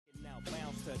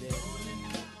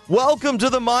Welcome to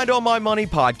the Mind on My Money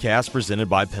podcast presented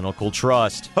by Pinnacle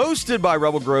Trust. Hosted by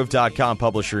RebelGrove.com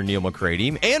publisher Neal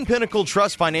McCready and Pinnacle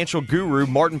Trust financial guru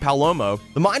Martin Palomo,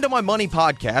 the Mind on My Money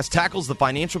podcast tackles the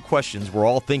financial questions we're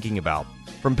all thinking about.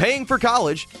 From paying for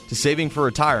college to saving for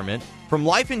retirement, from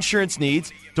life insurance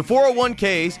needs to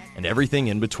 401ks and everything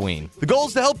in between. The goal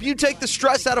is to help you take the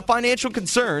stress out of financial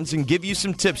concerns and give you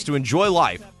some tips to enjoy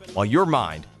life while your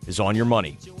mind is on your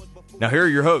money. Now here are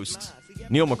your hosts,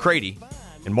 Neal McCready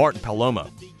and Martin Palomo.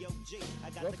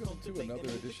 Welcome to another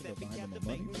edition of Mind on My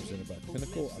Money, presented by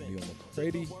Pinnacle. I'm Neal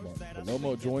McCready. Martin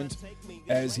Palomo joins,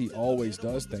 as he always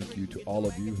does. Thank you to all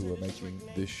of you who are making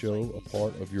this show a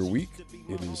part of your week.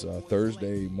 It is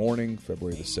Thursday morning,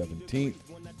 February the 17th,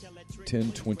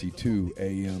 10:22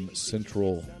 a.m.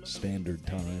 Central Standard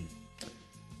Time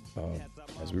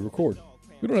as we record.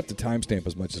 We don't have to timestamp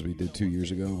as much as we did 2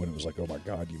 years ago when it was like, oh my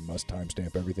God, you must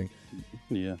timestamp everything.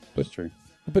 Yeah, that's true.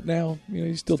 But now,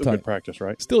 you still good practice,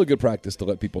 right? Still a good practice to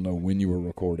let people know when you were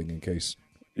recording in case.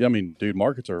 Yeah, I mean, dude,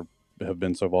 markets have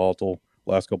been so volatile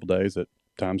last couple of days that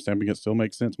timestamping it still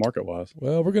makes sense market-wise.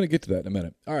 Well, we're going to get to that in a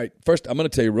minute. All right, first, I'm going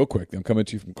to tell you real quick. I'm coming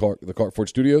to you from the Clark Ford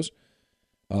Studios.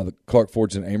 The Clark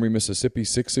Ford's in Amory, Mississippi,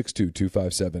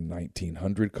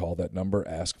 662-257-1900. Call that number.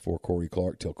 Ask for Corey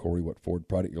Clark. Tell Corey what Ford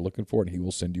product you're looking for, and he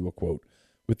will send you a quote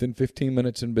within 15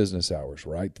 minutes in business hours.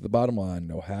 Right to the bottom line.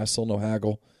 No hassle, no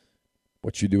haggle.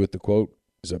 What you do with the quote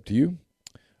is up to you.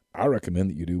 I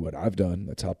recommend that you do what I've done.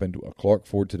 Let's hop into a Clark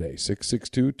Ford today,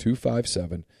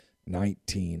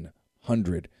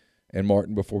 662-257-1900. And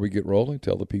Martin, before we get rolling,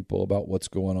 tell the people about what's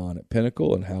going on at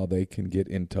Pinnacle and how they can get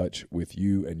in touch with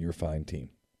you and your fine team.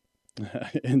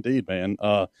 Indeed, man.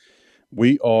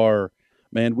 We have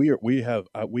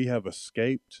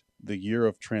escaped the year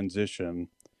of transition,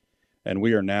 and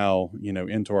we are now,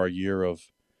 into our year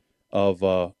of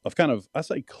kind of, I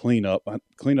say cleanup.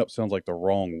 Cleanup sounds like the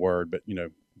wrong word, but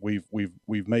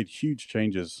we've made huge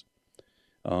changes,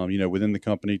 within the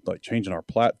company, like changing our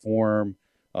platform,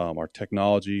 our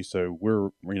technology. So we're,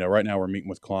 right now we're meeting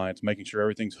with clients, making sure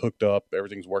everything's hooked up,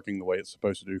 everything's working the way it's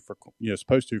supposed to for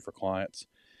clients.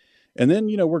 And then,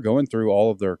 we're going through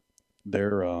all of their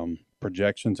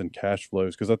projections and cash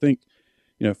flows, because I think,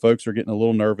 folks are getting a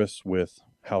little nervous with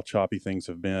how choppy things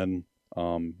have been.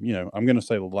 I'm going to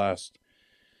say the last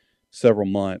several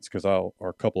months, or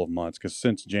a couple of months, because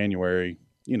since January,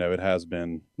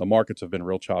 the markets have been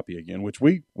real choppy again, which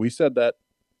we said that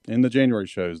in the January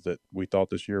shows that we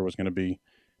thought this year was going to be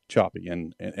choppy,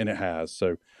 and it has.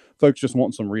 So folks just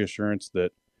want some reassurance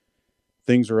that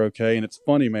things are okay. And it's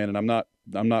funny, man, and I'm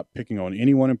not picking on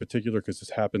anyone in particular, because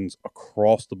this happens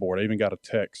across the board. I even got a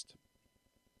text,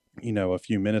 a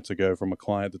few minutes ago from a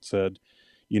client that said,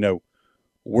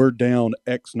 we're down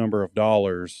X number of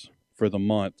dollars for the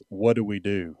month. What do we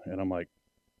do? And I'm like,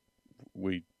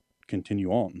 we continue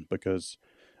on, because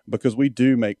we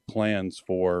do make plans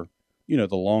for,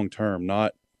 the long term,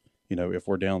 not, if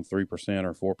we're down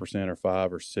 3% or 4% or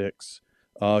 5 or 6,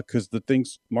 because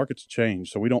markets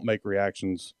change. So we don't make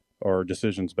reactions or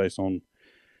decisions based on,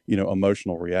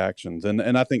 emotional reactions.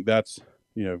 And I think that's,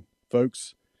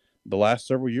 folks, the last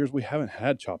several years, we haven't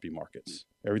had choppy markets.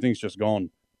 Everything's just gone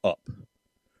up.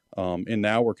 And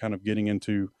now we're kind of getting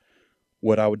into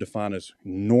what I would define as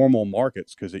normal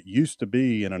markets, because it used to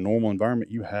be in a normal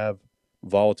environment, you have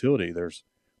volatility. There's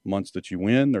months that you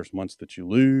win, there's months that you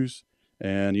lose.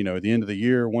 And, at the end of the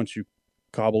year, once you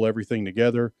cobble everything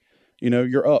together,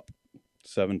 you're up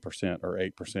 7% or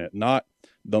 8%, not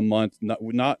the month,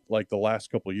 not like the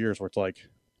last couple of years where it's like,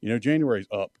 January's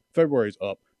up, February's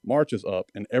up, March is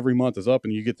up, and every month is up.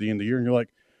 And you get to the end of the year and you're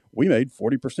like, we made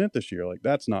 40% this year. Like,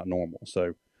 that's not normal.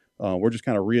 So we're just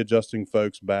kind of readjusting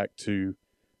folks back to,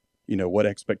 what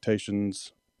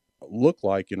expectations look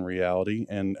like in reality.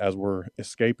 And as we're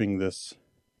escaping this,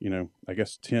 I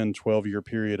guess 10, 12-year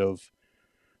period of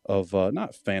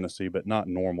not fantasy, but not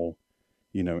normal,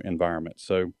 environment.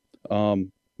 So,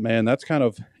 man, that's kind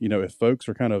of, if folks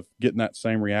are kind of getting that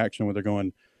same reaction where they're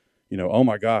going, oh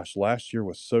my gosh, last year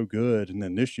was so good. And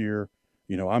then this year,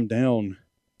 I'm down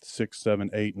 6, 7,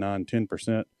 8, 9,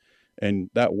 10%. And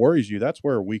that worries you. That's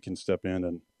where we can step in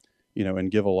and,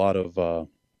 and give a lot of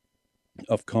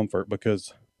comfort,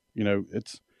 because,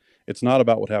 it's not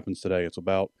about what happens today. It's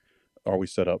about, are we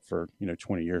set up for,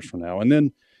 20 years from now? And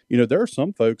then, there are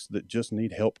some folks that just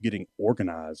need help getting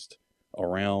organized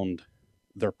around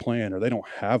their plan, or they don't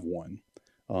have one.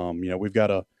 We've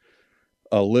got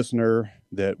a listener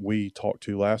that we talked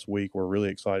to last week we're really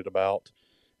excited about.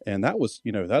 And that was,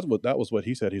 that was what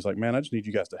he said. He's like, man, I just need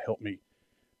you guys to help me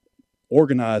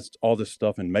organize all this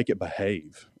stuff and make it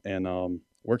behave. And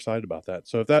we're excited about that.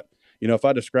 So if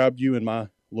I described you in my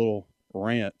little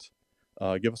rant,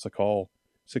 give us a call,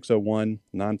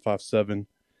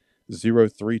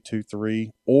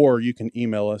 601-957-0323, or you can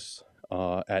email us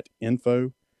at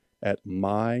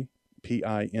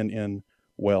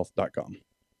info@mypinnwealth.com.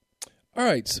 All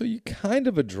right, so you kind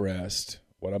of addressed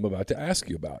what I'm about to ask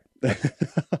you about.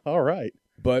 All right.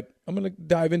 But I'm going to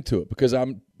dive into it because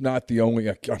I'm not the only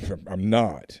 – I'm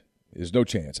not. There's no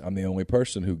chance. I'm the only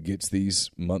person who gets these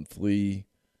monthly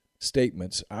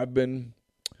statements. I've been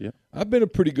a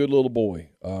pretty good little boy,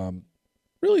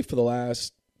 really for the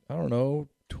last,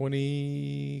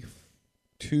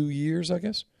 22 years, I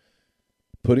guess,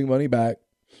 putting money back,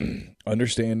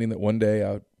 understanding that one day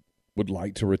I would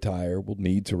like to retire, will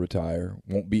need to retire,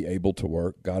 won't be able to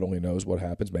work. God only knows what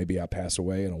happens. Maybe I pass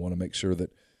away, and I want to make sure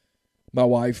that my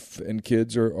wife and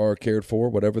kids are cared for,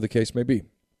 whatever the case may be.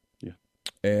 Yeah.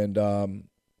 And the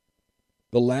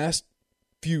last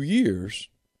few years,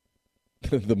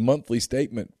 the monthly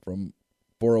statement from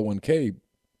 401k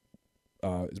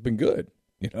has been good.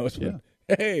 It's been,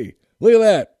 hey, look at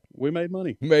that. We made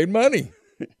money. Made money.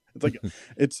 It's like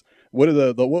what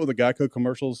were the Geico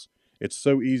commercials? It's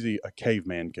so easy a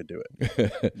caveman could do it.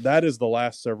 That is the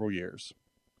last several years.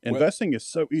 Investing is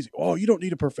so easy. Oh, you don't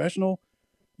need a professional.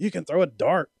 You can throw a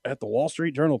dart at the Wall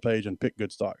Street Journal page and pick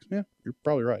good stocks. Yeah, you're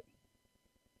probably right.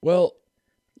 Well,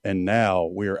 and now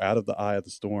we are out of the eye of the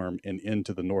storm and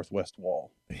into the northwest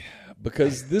wall.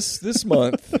 Because this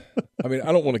month, I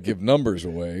don't want to give numbers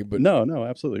away, but no,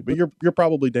 absolutely. But you're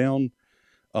probably down.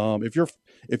 If you're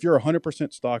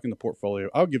 100% stock in the portfolio,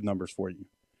 I'll give numbers for you.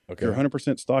 Okay. If you're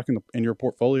 100% stock in your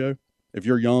portfolio, if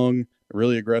you're young,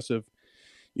 really aggressive,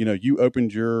 you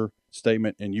opened your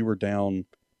statement and you were down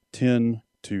 10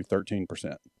 to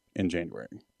 13% in January.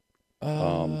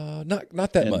 Not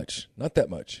that much. Not that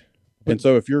much. And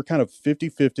so if you're kind of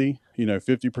 50-50,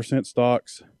 50%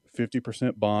 stocks,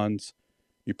 50% bonds,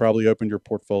 you probably opened your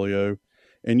portfolio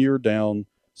and you're down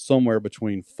somewhere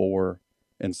between 4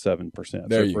 and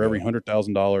 7%. So for every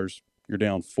 $100,000, you're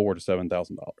down $4,000 to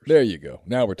 $7,000. There you go.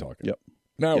 Now we're talking. Yep.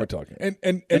 Now we're talking.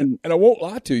 And I won't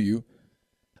lie to you.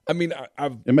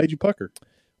 I've it made you pucker.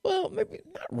 Well, maybe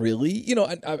not really.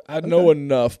 I know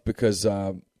enough because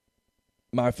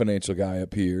my financial guy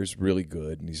up here is really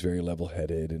good and he's very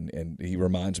level-headed and he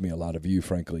reminds me a lot of you,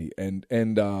 frankly. And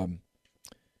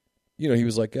he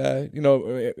was like,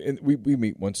 and we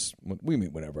meet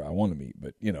whenever I want to meet,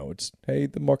 but it's, hey,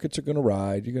 the markets are going to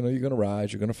ride. You're going to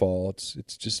rise. You're going to fall.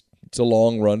 It's a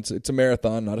long run. It's a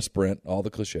marathon, not a sprint. All the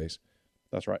cliches.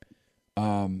 That's right.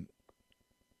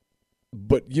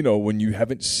 But when you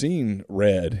haven't seen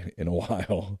red in a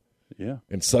while,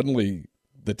 and suddenly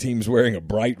the team's wearing a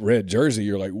bright red jersey,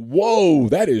 you're like, "Whoa,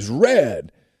 that is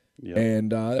red!" Yeah.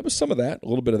 And that was some of that, a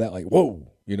little bit of that, like, "Whoa,"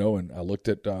 And I looked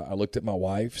at my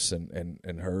wife's,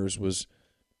 and hers was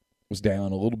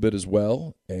down a little bit as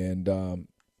well. And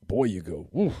boy, you go,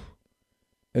 "Woo!"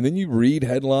 And then you read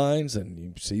headlines and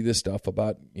you see this stuff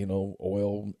about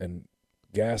oil and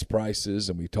gas prices,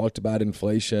 and we talked about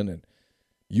inflation and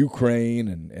Ukraine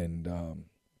and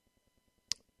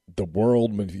the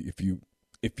world.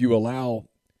 If you allow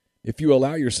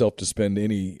yourself to spend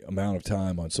any amount of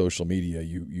time on social media,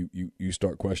 you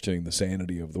start questioning the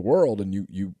sanity of the world, and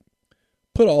you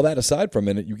put all that aside for a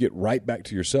minute. You get right back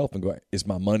to yourself and go, "Is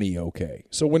my money okay?"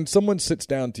 So when someone sits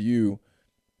down to you,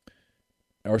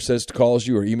 or calls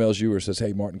you or emails you or says,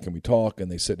 "Hey, Martin, can we talk?" and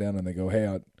they sit down and they go,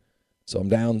 "Hey, so I'm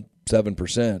down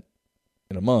 7%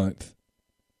 in a month.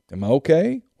 Am I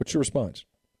okay?" What's your response?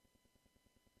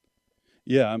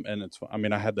 Yeah, and it's. I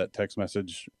had that text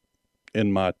message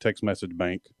in my text message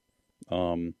bank.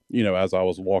 As I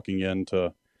was walking in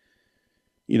to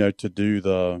do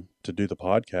the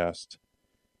podcast,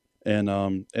 and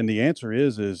the answer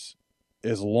is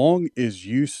as long as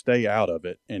you stay out of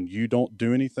it and you don't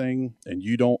do anything and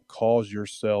you don't cause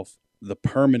yourself the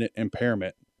permanent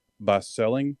impairment by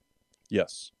selling,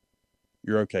 yes,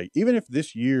 you're okay. Even if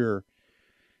this year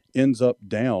ends up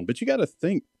down, but you got to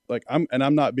think like I'm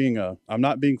not being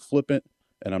flippant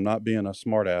and I'm not being a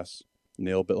smart ass,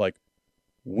 Neal, but like,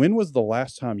 when was the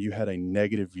last time you had a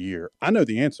negative year? I know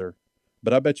the answer,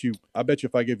 but I bet you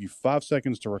if I give you 5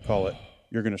 seconds to recall it,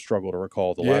 you're going to struggle to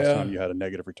recall the last time you had a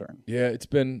negative return. Yeah, it's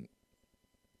been,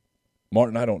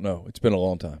 Martin, I don't know. It's been a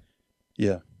long time.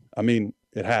 Yeah.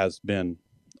 It has been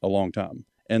a long time.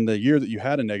 And the year that you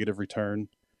had a negative return,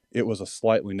 it was a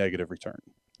slightly negative return.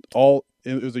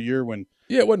 It was a year when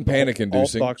it wasn't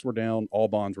panic-inducing. All stocks were down, all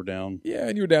bonds were down. Yeah,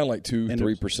 and you were down like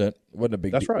 2-3%. Wasn't a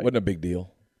big. That's right. Wasn't a big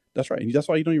deal. That's right. And that's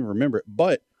why you don't even remember it.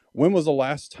 But when was the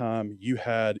last time you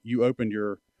opened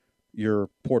your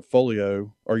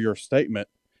portfolio or your statement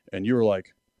and you were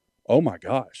like, "Oh my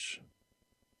gosh,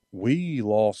 we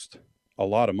lost a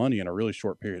lot of money in a really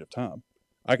short period of time.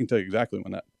 I can tell you exactly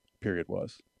when that period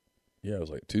was. Yeah, it was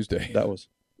like Tuesday. That was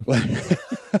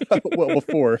well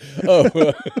before Oh.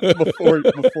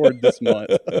 before this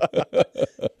month.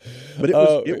 But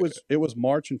it was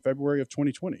March and February of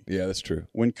 2020. Yeah, that's true.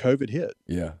 When COVID hit.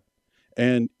 Yeah.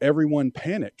 And everyone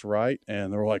panicked, right?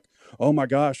 And they were like, "Oh my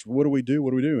gosh, what do we do?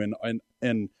 What do we do?"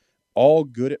 And all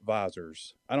good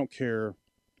advisors, I don't care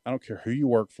who you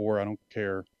work for, I don't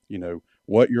care,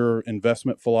 what your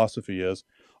investment philosophy is.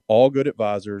 All good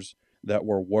advisors that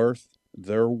were worth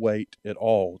their weight at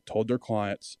all told their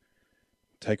clients,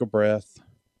 take a breath.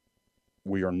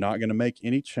 We are not going to make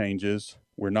any changes.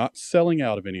 We're not selling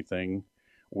out of anything.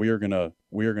 We are going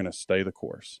to stay the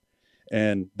course.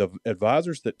 And the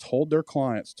advisors that told their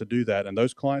clients to do that, and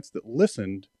those clients that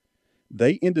listened,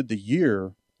 they ended the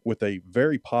year with a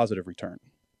very positive return.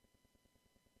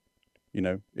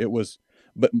 It was,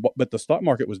 but the stock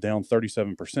market was down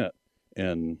 37%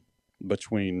 in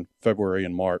between February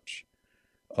and March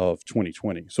of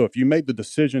 2020. So if you made the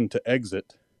decision to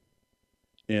exit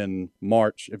in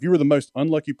March, if you were the most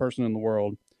unlucky person in the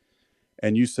world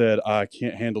and you said, I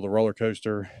can't handle the roller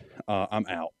coaster, I'm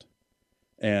out.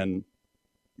 And,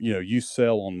 you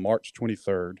sell on March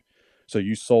 23rd. So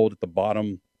you sold at the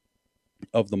bottom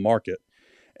of the market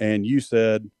and you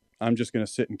said, I'm just going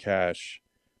to sit in cash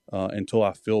until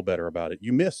I feel better about it.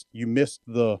 You missed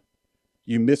the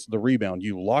rebound.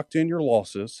 You locked in your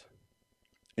losses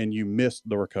and you missed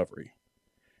the recovery.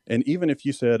 And even if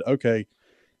you said, okay,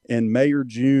 in May or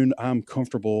June, I'm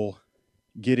comfortable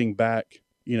getting back,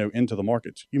 into the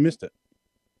markets, you missed it.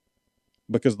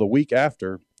 Because the week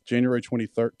after, March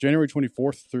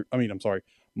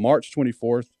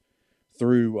 24th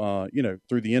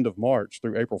through the end of March,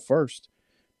 through April 1st,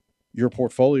 your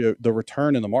portfolio, the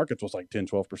return in the markets was like 10,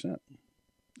 12%.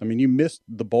 I mean, you missed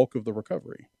the bulk of the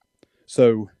recovery.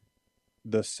 So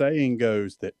the saying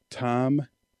goes that time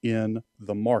in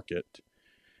the market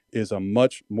is a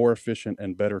much more efficient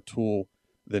and better tool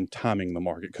than timing the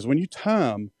market. Because when you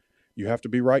time, you have to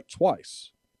be right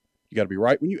twice. You got to be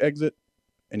right when you exit,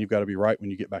 and you've got to be right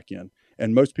when you get back in.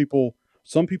 And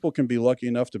some people can be lucky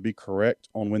enough to be correct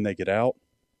on when they get out,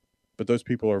 but those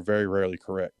people are very rarely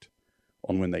correct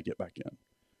on when they get back in.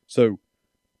 So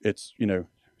it's,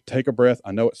 take a breath.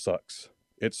 I know it sucks.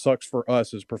 It sucks for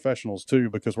us as professionals too,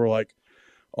 because we're like,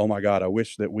 oh my God, I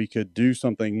wish that we could do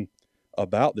something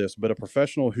about this. But a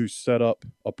professional who set up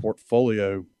a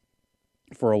portfolio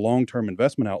for a long-term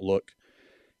investment outlook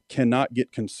cannot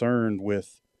get concerned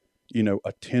with,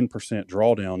 a 10%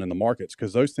 drawdown in the markets,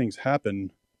 because those things happen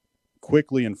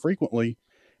quickly and frequently,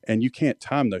 and you can't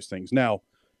time those things. Now,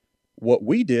 what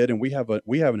we did, and we have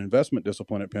an investment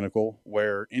discipline at Pinnacle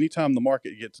where anytime the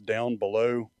market gets down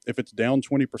below, if it's down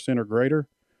 20% or greater,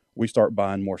 we start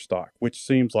buying more stock, which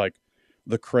seems like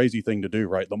the crazy thing to do,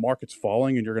 right? The market's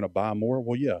falling and you're going to buy more.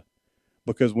 Well, yeah,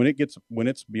 because when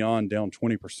it's beyond down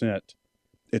 20%,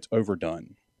 it's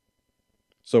overdone.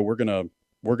 So we're going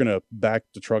to back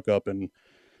the truck up and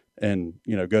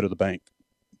go to the bank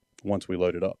once we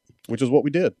load it up, which is what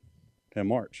we did in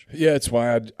March. Yeah, it's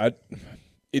why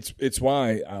it's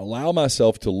why I allow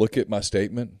myself to look at my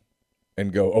statement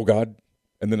and go, oh God,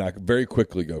 and then I very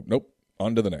quickly go, nope,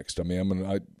 on to the next. I mean,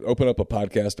 I open up a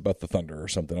podcast about the Thunder or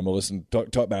something. I'm gonna listen,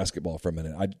 talk basketball for a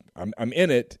minute. I'm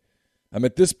in it. I'm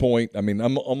at this point. I mean,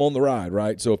 I'm on the ride,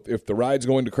 right? So if the ride's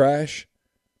going to crash,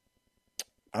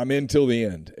 I'm in till the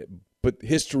end. But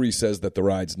history says that the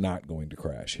ride's not going to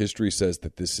crash. History says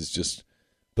that this is just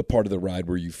the part of the ride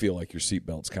where you feel like your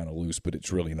seatbelt's kind of loose, but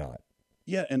it's really not.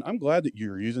 Yeah, and I'm glad that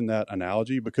you're using that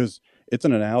analogy, because it's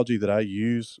an analogy that I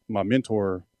use. My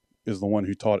mentor is the one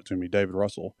who taught it to me, David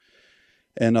Russell.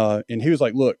 And he was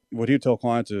like, look, what he would tell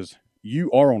clients is,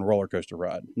 you are on a roller coaster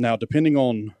ride. Now, depending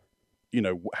on,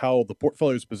 how the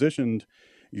portfolio is positioned,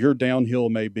 your downhill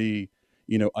may be,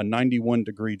 a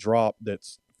 91-degree drop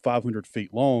that's 500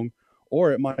 feet long,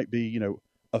 or it might be,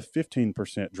 a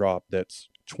 15% drop that's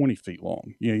 20 feet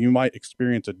long. You might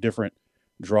experience a different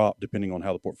drop depending on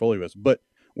how the portfolio is. But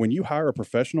when you hire a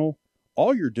professional,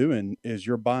 all you're doing is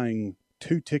you're buying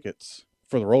 2 tickets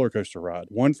for the roller coaster ride,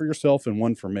 one for yourself and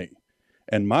one for me.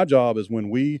 And my job is, when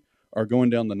we are going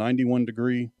down the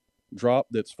 91-degree drop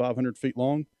that's 500 feet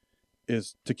long,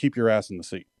 is to keep your ass in the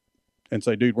seat and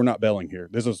say, dude, we're not bailing here.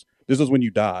 This is when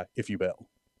you die if you bail.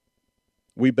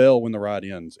 We bail when the ride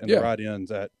ends, and the ride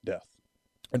ends at death.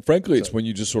 And frankly, it's when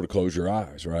you just sort of close your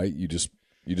eyes, right? You just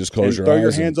close your eyes, throw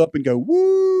your hands up and go,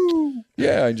 woo!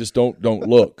 Yeah, and just don't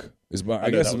look. I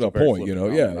guess is my point.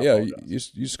 You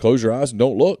just close your eyes and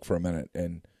don't look for a minute.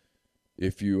 And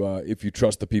if you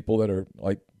trust the people that are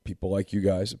like people like you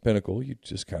guys at Pinnacle, you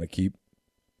just kind of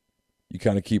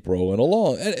keep rolling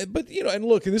along. But and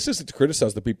look, this isn't to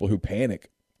criticize the people who panic,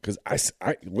 because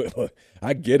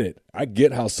I get it. I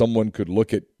get how someone could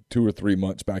look at 2 or 3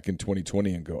 months back in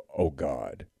 2020 and go, "Oh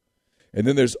God." And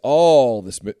then there's all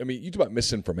this. I mean, you talk about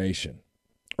misinformation,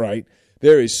 right?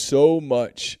 There is so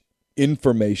much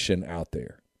information out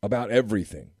there about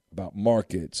everything, about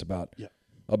markets, about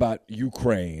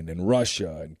Ukraine and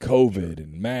Russia and COVID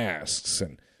and masks.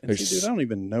 And see, dude, I don't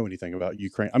even know anything about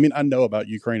Ukraine. I mean, I know about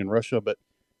Ukraine and Russia, but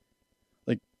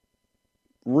like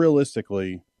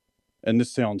realistically, and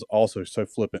this sounds also so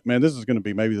flippant. Man, this is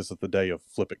the day of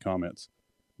flippant comments.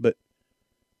 But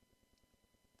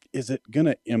is it going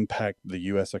to impact the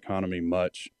U.S. economy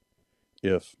much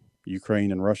if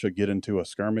Ukraine and Russia get into a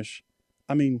skirmish?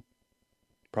 I mean,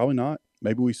 probably not.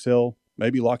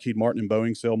 Maybe Lockheed Martin and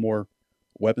Boeing sell more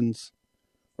weapons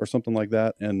or something like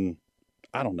that. And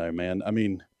I don't know, man. I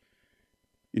mean,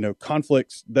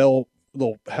 conflicts, they'll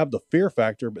have the fear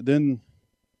factor, but then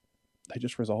they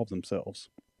just resolve themselves.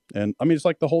 And I mean, it's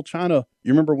like the whole China.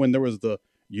 You remember when there was the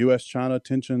U.S.-China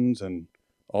tensions and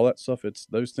all that stuff? It's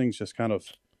those things just kind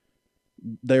of,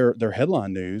 they're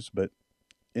headline news, but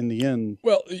in the end,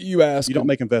 well, you don't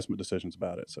make investment decisions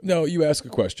about it. So. No, you ask a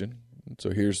question.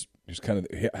 So here's kind of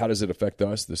how does it affect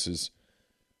us? This is,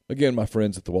 again, my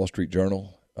friends at the Wall Street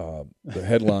Journal. The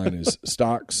headline is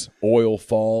Stocks, Oil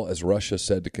Fall as Russia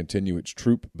said to continue its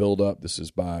troop buildup. This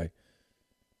is by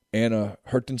Anna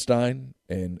Hertenstein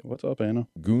and what's up, Anna?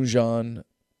 Gunjan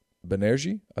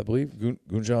Banerjee, I believe.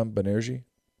 Gunjan Banerjee.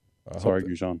 Sorry,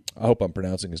 Gunjan. I hope I'm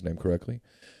pronouncing his name correctly.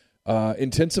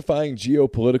 Intensifying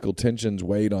geopolitical tensions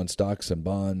weighed on stocks and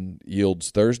bond yields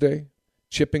Thursday,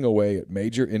 chipping away at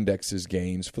major indexes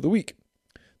gains for the week.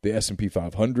 The S&P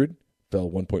 500 fell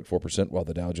 1.4%, while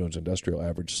the Dow Jones Industrial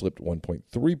Average slipped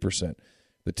 1.3%.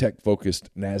 The tech-focused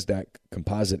NASDAQ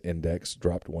Composite Index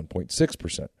dropped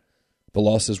 1.6%. The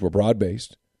losses were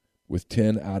broad-based, with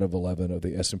 10 out of 11 of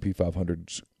the S&P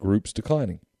 500's groups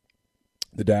declining.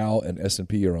 The Dow and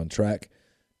S&P are on track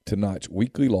to notch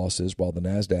weekly losses, while the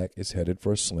NASDAQ is headed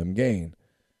for a slim gain.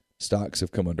 Stocks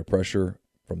have come under pressure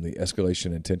from the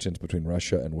escalation in tensions between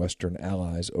Russia and Western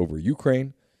allies over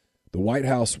Ukraine. The White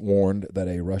House warned that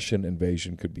a Russian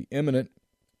invasion could be imminent,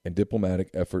 and diplomatic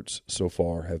efforts so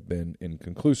far have been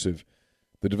inconclusive.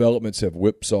 The developments have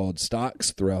whipsawed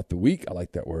stocks throughout the week. I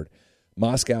like that word.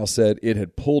 Moscow said it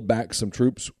had pulled back some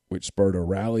troops, which spurred a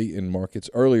rally in markets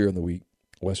earlier in the week.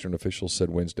 Western officials said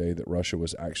Wednesday that Russia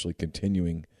was actually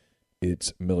continuing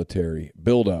its military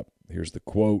buildup. Here's the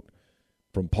quote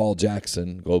from Paul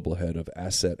Jackson, global head of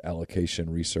asset allocation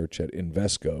research at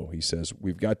Invesco. He says,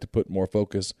 "We've got to put more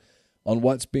focus on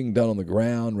what's being done on the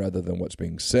ground rather than what's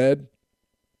being said.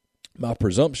 My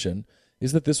presumption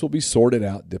is that this will be sorted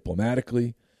out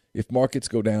diplomatically. If markets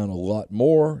go down a lot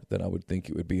more, then I would think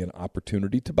it would be an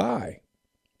opportunity to buy."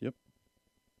 Yep.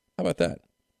 How about that?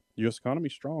 U.S. economy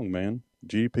strong, man.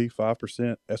 GDP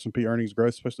 5%, S&P earnings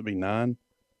growth supposed to be 9%.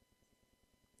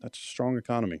 That's a strong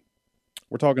economy.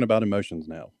 We're talking about emotions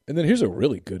now. And then here's a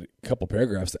really good couple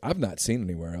paragraphs that I've not seen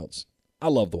anywhere else. I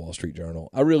love the Wall Street Journal.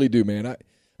 I really do, man. I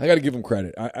got to give them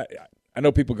credit. I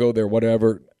know people go there,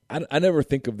 whatever. I never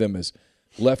think of them as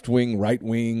left wing, right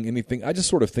wing, anything. I just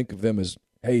sort of think of them as,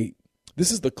 hey,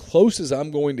 this is the closest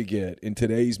I'm going to get in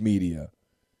today's media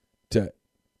to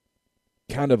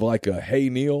kind of like a, hey,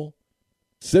 Neal,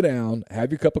 sit down,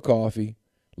 have your cup of coffee,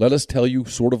 let us tell you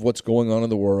sort of what's going on in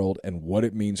the world and what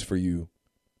it means for you.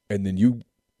 And then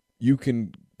you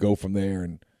can go from there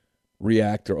and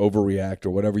react or overreact or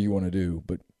whatever you want to do.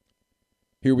 But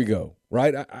here we go,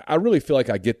 right? I really feel like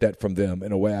I get that from them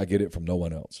in a way I get it from no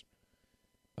one else.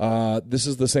 This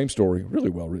is the same story, really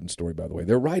well-written story, by the way.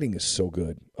 Their writing is so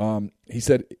good. He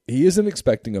said he isn't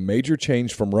expecting a major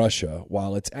change from Russia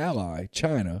while its ally,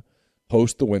 China,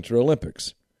 hosts the Winter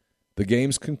Olympics. The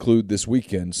games conclude this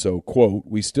weekend, so, quote,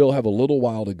 "We still have a little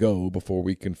while to go before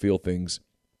we can feel things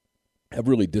have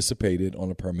really dissipated on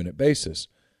a permanent basis,"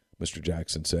 Mr.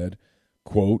 Jackson said.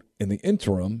 Quote, "In the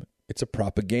interim, it's a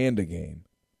propaganda game,"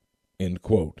 end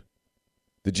quote.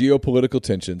 The geopolitical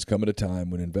tensions come at a time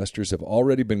when investors have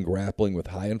already been grappling with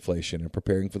high inflation and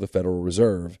preparing for the Federal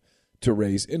Reserve to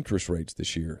raise interest rates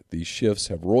this year. These shifts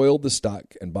have roiled the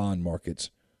stock and bond markets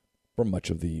for much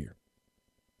of the year.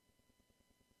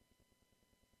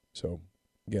 So,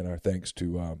 again, our thanks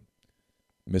to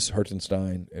Miss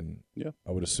Hertenstein, and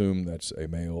I would assume that's a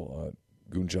male,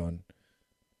 Gunjan,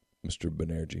 Mr.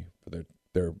 Banerjee, for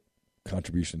their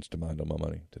contributions to Mind on My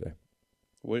Money today.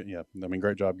 Well, yeah, I mean,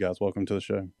 great job, guys. Welcome to the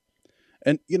show.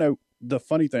 And the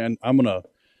funny thing, I'm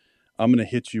gonna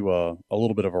hit you a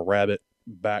little bit of a rabbit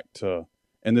back to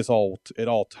and it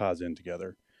all ties in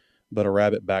together. But a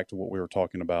rabbit back to what we were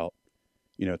talking about,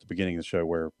 at the beginning of the show,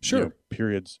 where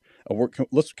periods.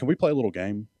 Can we play a little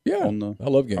game? Yeah, I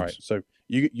love games. All right, so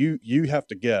you have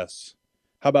to guess.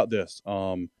 How about this?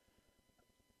 I'm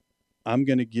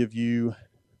going to give you.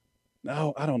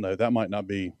 No, I don't know. That might not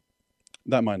be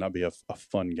a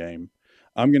fun game.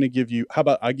 I'm going to give you. How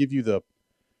about I give you the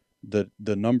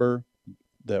number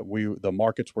that the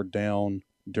markets were down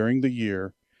during the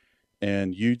year,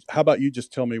 and how about you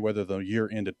just tell me whether the year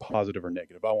ended positive or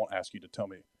negative? I won't ask you to tell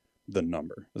me the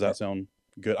number. Does that sound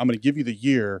good? I'm going to give you the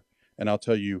year, and I'll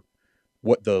tell you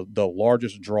what the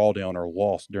largest drawdown or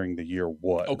loss during the year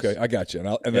was. Okay, I got you.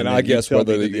 And then I guess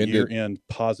whether the year end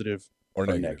positive or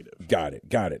negative. Got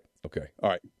it. Okay. All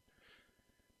right.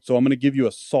 So I'm going to give you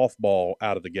a softball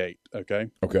out of the gate. Okay.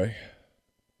 Okay.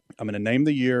 I'm going to name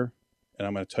the year, and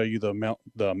I'm going to tell you the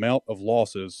amount of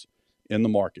losses in the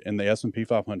market in the S&P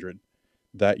 500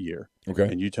 that year. Okay.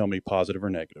 And you tell me positive or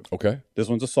negative. Okay. This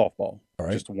one's a softball. All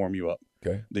right. Just to warm you up.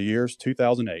 Okay. The year's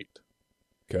 2008.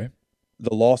 Okay.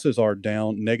 The losses are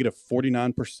down negative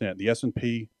 49%. The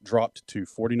S&P dropped to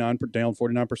down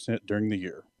 49% during the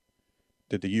year.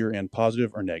 Did the year end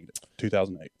positive or negative?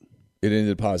 2008. It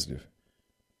ended positive.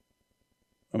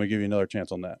 I'm going to give you another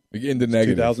chance on that. It ended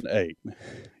negative. 2008.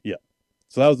 Yeah.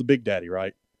 So that was the big daddy,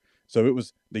 right? So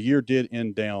the year did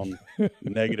end down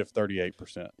negative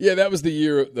 38%. Yeah, that was the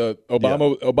year the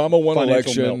Obama won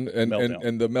election and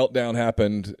the meltdown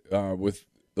happened with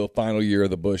the final year of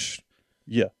the Bush.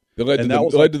 Yeah. It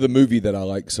led to the movie that I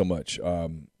like so much.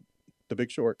 The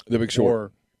Big Short. The Big Short.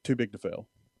 Or Too Big to Fail.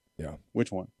 Yeah.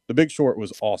 Which one? The Big Short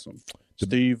was awesome.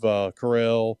 Steve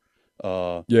Carell.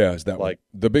 Is that like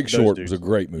The Big Short was a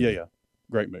great movie. Yeah.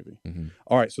 Great movie. Mm-hmm.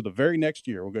 All right, so the very next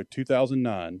year, we'll go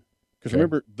 2009. Because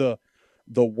remember, the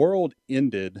world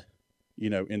ended,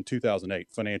 in 2008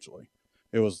 financially.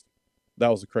 That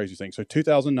was a crazy thing. So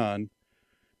 2009,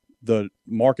 the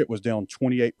market was down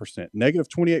 28%, negative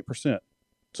 28%.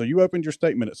 So you opened your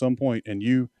statement at some point, and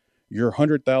your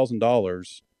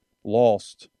 $100,000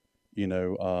 lost,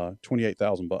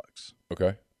 $28,000.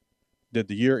 Okay. Did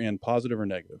the year end positive or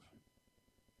negative?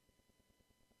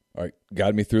 All right,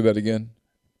 guide me through that again.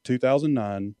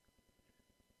 2009,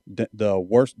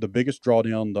 the biggest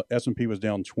drawdown. The S&P was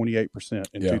down 28%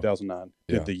 in 2009.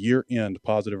 Did the year end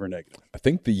positive or negative? I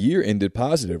think the year ended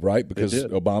positive, right? Because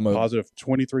Obama positive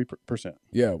 23%.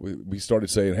 Yeah, we started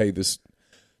saying, hey, this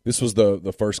was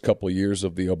the first couple of years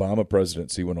of the Obama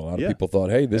presidency when a lot of people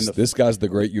thought, hey, this guy's the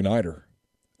great uniter.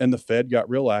 And the Fed got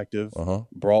real active,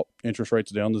 brought interest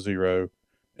rates down to zero,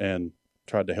 and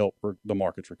tried to help the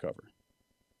markets recover.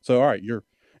 So, all right, you're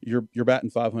batting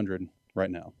 500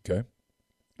 right now. Okay.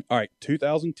 All right,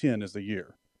 2010 is the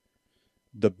year.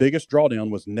 The biggest drawdown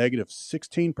was negative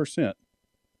 16%.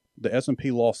 The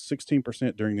S&P lost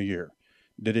 16% during the year.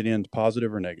 Did it end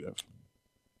positive or negative?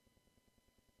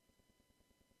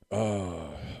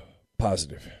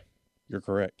 Positive. You're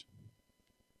correct.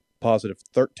 Positive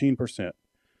 13%.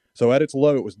 So at its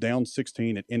low, it was down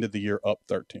 16. It ended the year up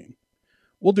 13.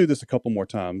 We'll do this a couple more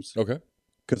times. Okay.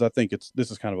 Because I think this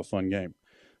is kind of a fun game.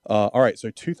 All right, so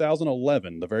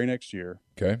 2011, the very next year,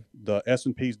 okay, the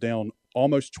S&P's down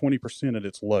almost 20% at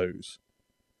its lows.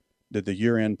 Did the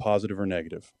year end positive or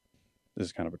negative? This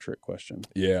is kind of a trick question.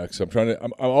 Yeah, because I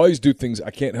always do things,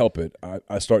 I can't help it.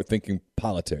 I start thinking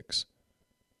politics.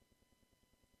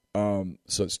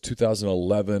 So it's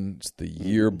 2011. It's the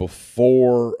year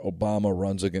before Obama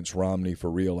runs against Romney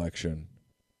for re-election.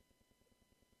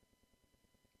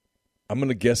 I'm going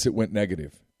to guess it went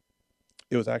negative.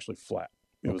 It was actually flat.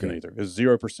 It was neither. It was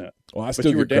 0%. Well, but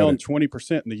you were down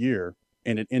 20% in the year,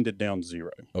 and it ended down 0.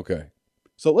 Okay.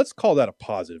 So let's call that a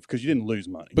positive because you didn't lose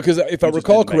money. Because if I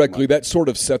recall correctly, that sort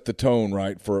of set the tone,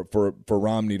 right, for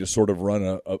Romney to sort of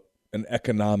run an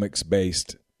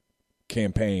economics-based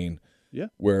campaign. Yeah.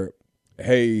 Where,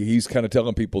 hey, he's kind of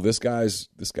telling people this guy's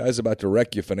about to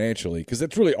wreck you financially, because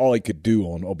that's really all he could do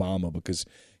on Obama because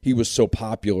he was so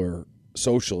popular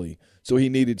socially. So he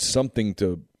needed something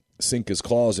to sink his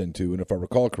claws into, and if I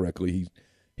recall correctly,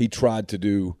 he tried to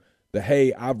do the,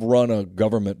 hey, I've run a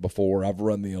government before, I've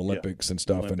run the Olympics and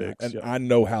stuff, and I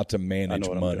know how to manage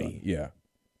money. Yeah.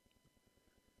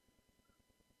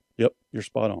 Yep, you're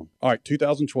spot on. All right,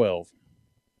 2012,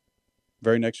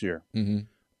 very next year, mm-hmm.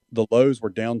 The lows were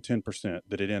down 10%.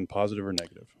 Did it end positive or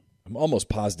negative? I'm almost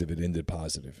positive it ended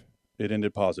positive. It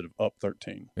ended positive, up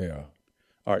 13. Yeah.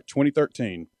 All right,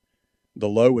 2013, the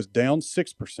low was down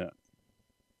 6%.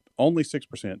 Only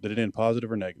 6%. Did it end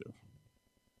positive or negative?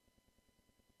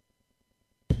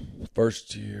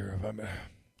 First year.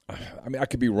 I mean, I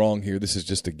could be wrong here. This is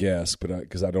just a guess, but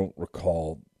because I don't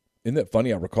recall Isn't that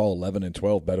funny? I recall 11 and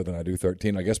 12 better than I do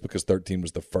 13. I guess because 13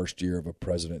 was the first year of a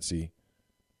presidency.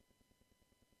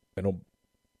 I'm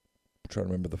trying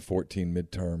to remember the 14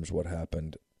 midterms, what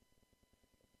happened.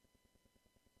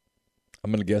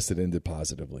 I'm going to guess it ended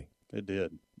positively. It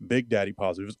did. Big Daddy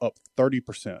positive. It was up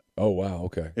 30%. Oh, wow.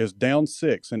 Okay. It was down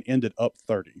 6 and ended up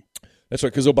 30. That's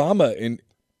right, because Obama,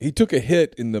 he took a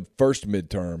hit in the first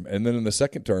midterm, and then in the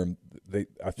second term,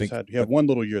 I think he had one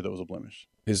little year that was a blemish.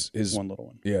 His one little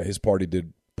one. Yeah, his party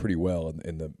did pretty well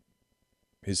in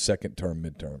his second term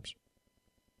midterms,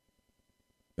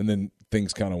 and then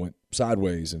things kind of went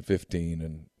sideways in 15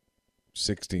 and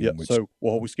 16. Yeah.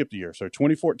 We skipped a year. So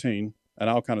 2014, and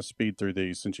I'll kind of speed through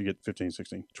these since you get 15,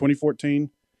 16. 2014,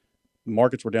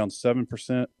 markets were down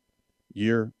 7%.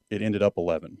 Year it ended up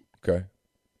 11. Okay.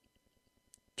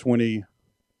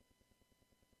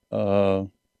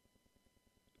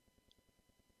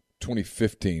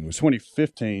 2015 was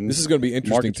 2015. This is going to be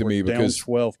interesting to me because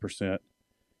down 12%,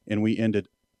 and we ended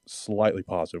slightly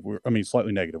positive.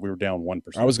 Slightly negative. We were down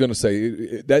 1%. I was going to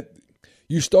say that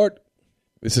you start.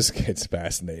 It's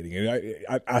fascinating, and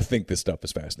I think this stuff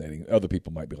is fascinating. Other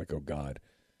people might be like, "Oh God."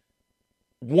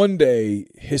 One day,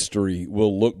 history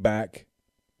will look back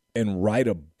and write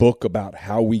a book about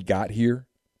how we got here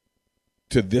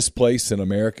to this place in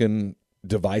American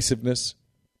divisiveness.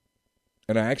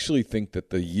 And I actually think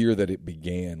that the year that it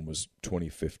began was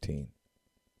 2015.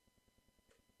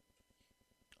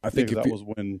 I think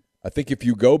if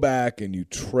you go back and you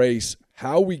trace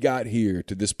how we got here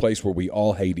to this place where we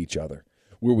all hate each other,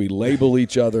 where we label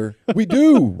each other, we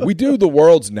do. The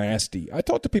world's nasty. I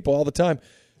talk to people all the time,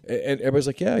 and everybody's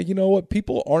like, yeah, you know what?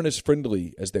 People aren't as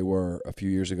friendly as they were a few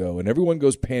years ago. And everyone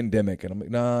goes pandemic, and I'm like,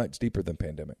 nah, it's deeper than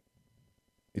pandemic.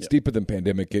 It's deeper than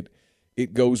pandemic.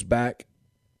 It goes back.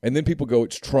 And then people go,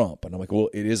 it's Trump. And I'm like, well,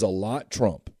 it is a lot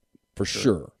Trump, for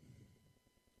sure.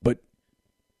 But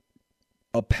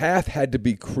a path had to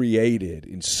be created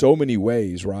in so many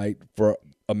ways, right, for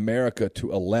America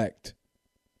to elect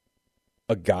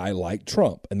a guy like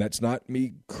Trump. And that's not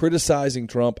me criticizing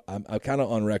Trump. I'm kind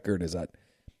of on record as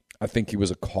I think he was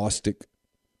a caustic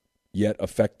yet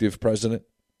effective president.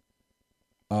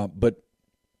 But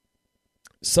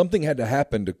something had to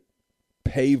happen to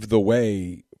pave the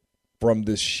way from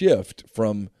this shift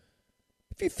from,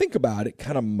 if you think about it,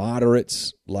 kind of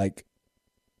moderates like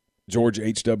George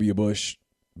H.W. Bush,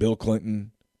 Bill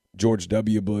Clinton, George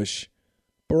W. Bush,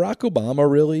 Barack Obama,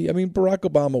 really. I mean, Barack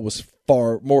Obama was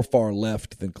more far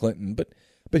left than Clinton,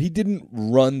 but he didn't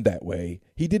run that way.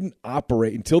 He didn't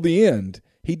operate until the end.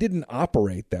 He didn't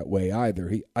operate that way either.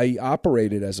 He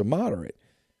operated as a moderate.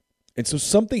 And so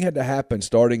something had to happen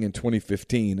starting in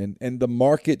 2015, and the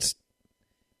markets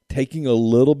taking a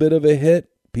little bit of a hit,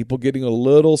 people getting a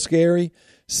little scary,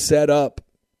 set up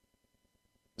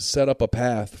a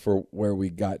path for where we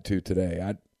got to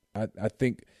today. I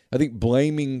think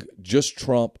blaming just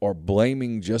Trump or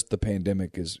blaming just the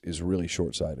pandemic is really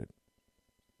short-sighted.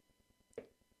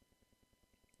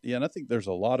 Yeah, and I think there's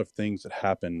a lot of things that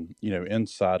happen,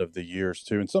 inside of the years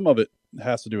too, and some of it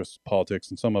has to do with politics,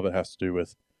 and some of it has to do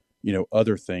with,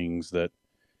 other things that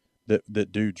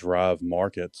do drive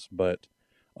markets, but.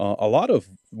 A lot of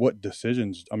what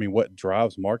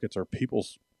drives markets are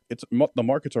the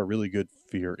markets are really good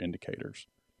fear indicators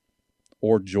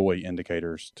or joy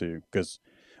indicators too. Because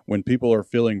when people are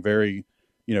feeling very,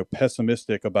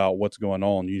 pessimistic about what's going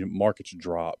on, markets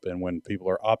drop. And when people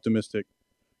are optimistic,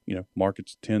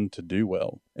 markets tend to do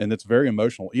well. And it's very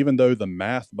emotional, even though the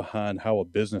math behind how a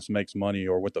business makes money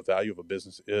or what the value of a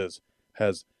business is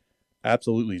has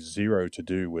absolutely zero to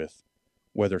do with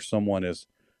whether someone is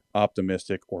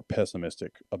optimistic or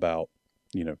pessimistic about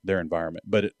their environment,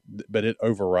 but it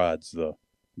overrides the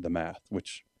math,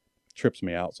 which trips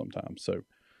me out sometimes. So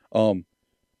I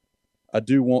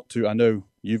know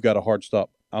you've got a hard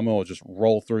stop. I'm gonna just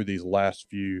roll through these last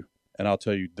few, and I'll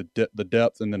tell you the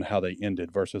depth and then how they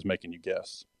ended versus making you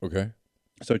guess. Okay.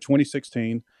 So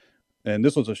 2016, and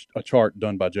this was a chart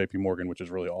done by JP Morgan, which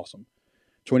is really awesome.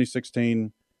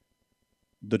 2016,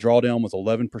 the drawdown was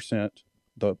 11%.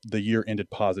 The year ended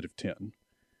positive 10.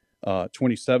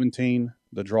 2017,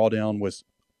 the drawdown was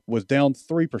down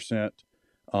 3%.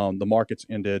 The markets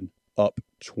ended up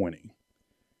 20.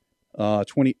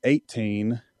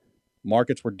 2018,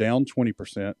 markets were down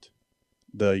 20%.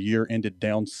 The year ended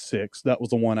down 6. That was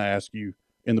the one I asked you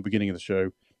in the beginning of the show.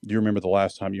 Do you remember the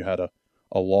last time you had a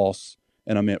loss?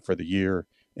 And I meant for the year.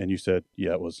 And you said,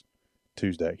 yeah, it was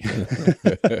Tuesday.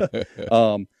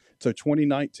 So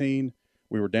 2019,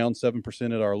 we were down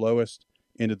 7% at our lowest,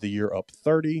 ended the year up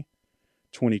 30.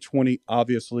 2020,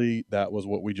 obviously, that was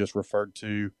what we just referred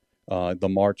to, the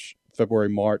March February,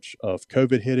 March of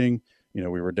COVID hitting, we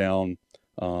were down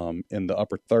in the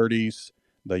upper 30s.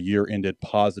 The year ended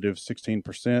positive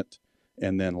 16%.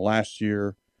 And then last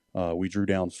year, we drew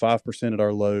down 5% at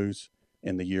our lows,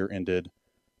 and the year ended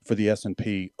for the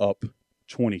S&P up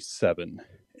 27.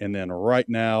 And then right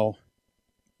now,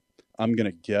 I'm going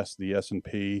to guess the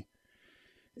S&P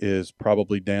is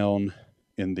probably down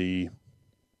in the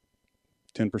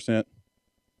 10%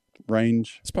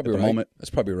 range. That's probably at the right. moment. That's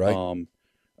probably right.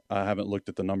 I haven't looked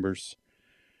at the numbers,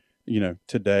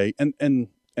 today. And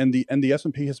the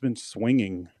S&P has been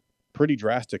swinging pretty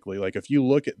drastically. Like if you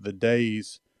look at the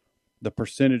days, the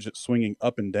percentage it's swinging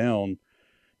up and down,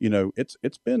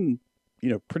 it's been,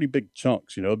 pretty big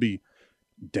chunks. It'll be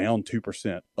down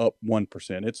 2%, up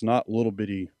 1%. It's not little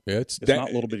bitty. Yeah, it's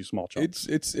not little bitty small chunks.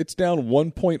 It's down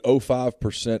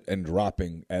 1.05% and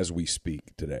dropping as we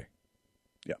speak today.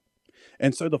 Yeah.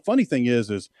 And so the funny thing is,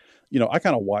 I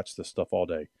kind of watch this stuff all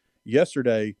day.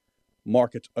 Yesterday,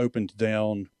 markets opened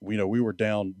down. We were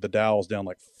down, the Dow's down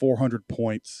like 400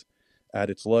 points at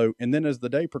its low. And then as the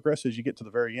day progresses, you get to the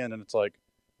very end and it's like,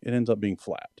 it ends up being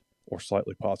flat or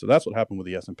slightly positive. That's what happened with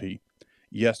the S&P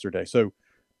yesterday. So,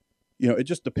 it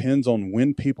just depends on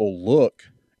when people look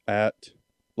at,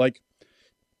 like,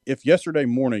 if yesterday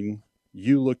morning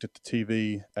you looked at the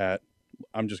TV at,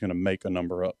 I'm just going to make a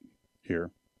number up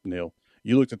here, Neal.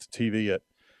 You looked at the TV at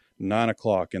 9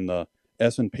 o'clock and the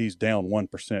S&P's down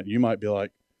 1%. You might be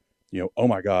like, oh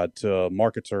my God,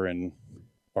 markets are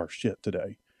shit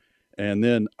today. And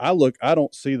then I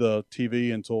don't see the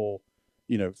TV until,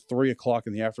 3 o'clock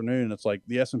in the afternoon. And it's like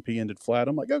the S&P ended flat.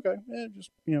 I'm like, okay, it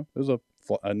was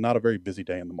not a very busy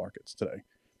day in the markets today.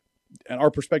 And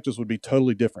our perspectives would be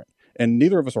totally different. And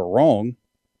neither of us are wrong,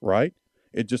 right?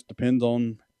 It just depends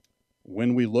on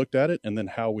when we looked at it and then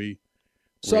how we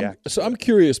react. So I'm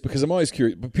curious because I'm always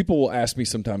curious. But people will ask me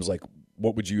sometimes, like,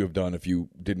 what would you have done if you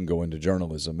didn't go into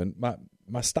journalism? And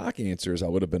my stock answer is I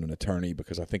would have been an attorney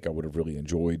because I think I would have really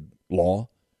enjoyed law.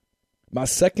 My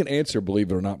second answer,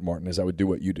 believe it or not, Martin, is I would do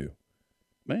what you do.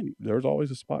 Man, there's always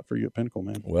a spot for you at Pinnacle,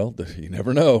 man. Well, you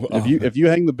never know. If you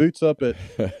hang the boots up at,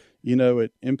 at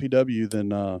MPW,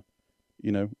 then,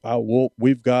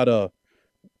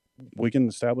 we can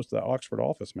establish the Oxford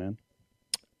office, man.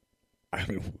 I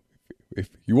mean, if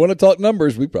you want to talk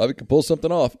numbers, we probably could pull something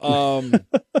off.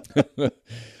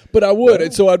 But I would,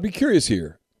 and so I'd be curious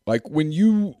here. Like when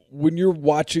you're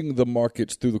watching the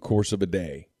markets through the course of a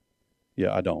day.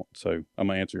 Yeah, I don't. So I'm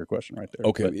gonna answer your question right there.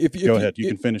 Okay, go ahead. You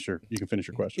can finish your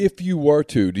question. If you were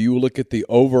to, do you look at the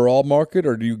overall market,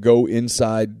 or do you go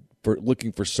inside for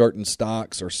looking for certain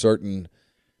stocks or certain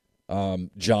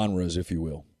genres, if you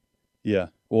will? Yeah.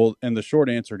 Well, and the short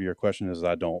answer to your question is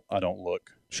I don't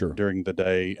look during the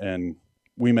day, and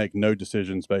we make no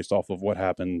decisions based off of what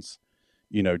happens,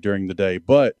 during the day.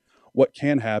 But what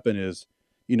can happen is,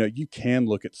 you can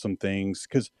look at some things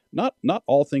because not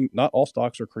all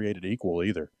stocks are created equal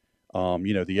either.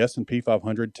 The S&P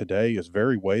 500 today is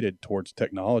very weighted towards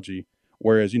technology,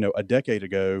 whereas, a decade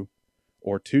ago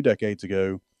or 2 decades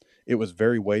ago, it was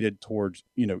very weighted towards,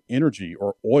 energy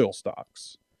or oil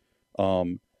stocks.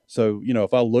 So,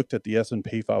 if I looked at the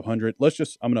S&P 500, I'm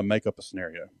going to make up a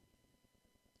scenario.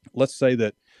 Let's say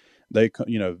that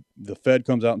the Fed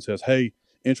comes out and says, hey,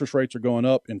 interest rates are going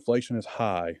up, inflation is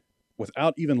high.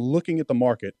 Without even looking at the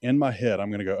market, in my head,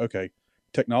 I'm going to go, okay,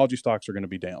 technology stocks are going to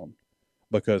be down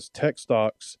because tech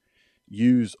stocks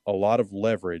use a lot of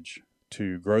leverage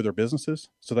to grow their businesses.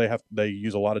 So they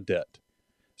use a lot of debt.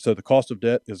 So the cost of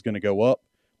debt is going to go up,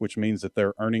 which means that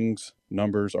their earnings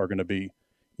numbers are going to be,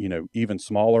 even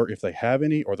smaller if they have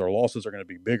any, or their losses are going to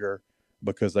be bigger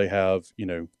because they have,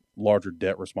 larger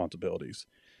debt responsibilities.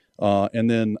 And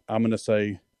then I'm going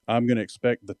to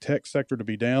expect the tech sector to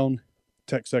be down.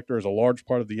 Tech sector is a large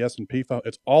part of the S&P.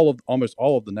 It's almost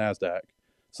all of the NASDAQ.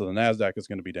 So the NASDAQ is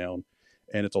going to be down,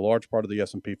 and it's a large part of the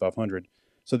S&P 500.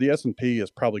 So the S&P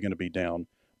is probably going to be down.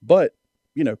 But,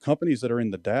 companies that are in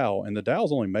the Dow, and the Dow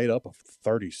is only made up of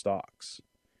 30 stocks.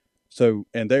 So,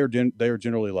 and they are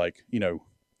generally like,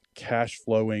 cash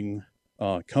flowing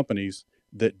companies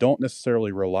that don't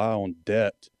necessarily rely on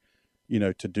debt,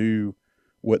 to do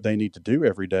what they need to do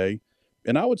every day.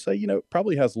 And I would say, it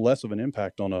probably has less of an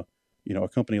impact on a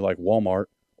company like Walmart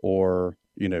or,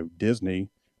 Disney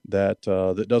that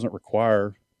doesn't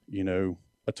require,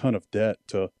 a ton of debt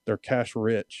they're cash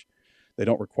rich. They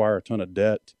don't require a ton of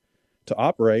debt to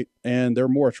operate, and they're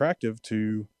more attractive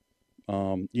to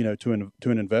an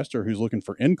investor who's looking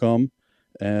for income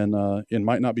and it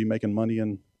might not be making money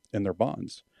in their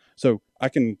bonds. So I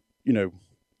can,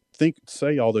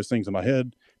 say all those things in my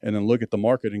head and then look at the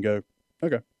market and go,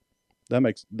 okay, that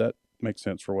makes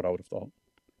sense for what I would have thought.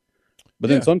 But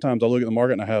then sometimes I look at the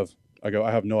market and I go,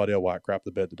 I have no idea why it crapped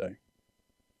the bed today.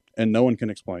 And no one can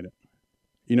explain it.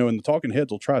 You know, and the talking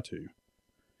heads will try to.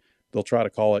 They'll try to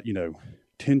call it, you know,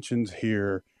 tensions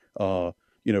here. You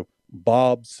know,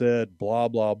 Bob said blah,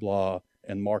 blah, blah,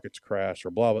 and markets crash or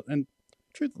blah, blah. And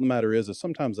the truth of the matter is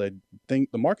sometimes they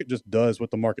think the market just does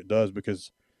what the market does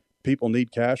because people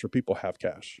need cash or people have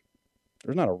cash.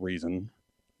 There's not a reason.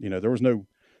 You know, there was no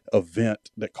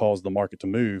event that caused the market to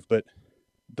move, but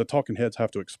the talking heads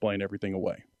have to explain everything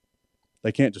away.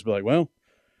 They can't just be like, well,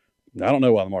 I don't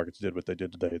know why the markets did what they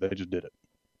did today. They just did it.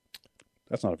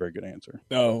 That's not a very good answer.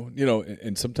 No, you know,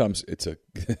 and sometimes it's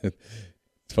it's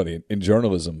funny. In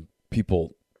journalism,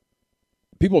 people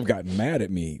have gotten mad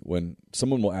at me when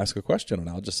someone will ask a question and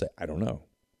I'll just say, I don't know.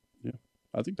 Yeah,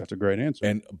 I think that's a great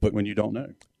answer. But when you don't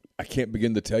know. I can't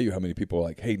begin to tell you how many people are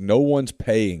like, hey, no one's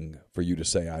paying for you to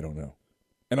say I don't know.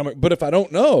 And I'm like, but if I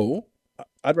don't know,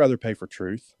 I'd rather pay for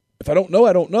truth. If I don't know,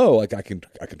 I don't know. Like I can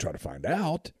try to find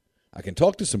out. I can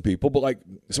talk to some people, but like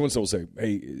someone will say,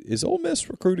 hey, is Ole Miss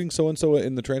recruiting so-and-so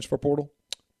in the transfer portal?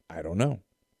 I don't know.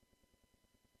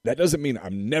 That doesn't mean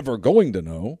I'm never going to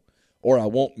know or I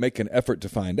won't make an effort to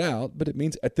find out, but it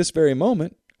means at this very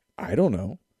moment, I don't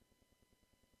know.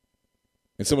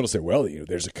 And someone will say, well, you know,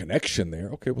 there's a connection there.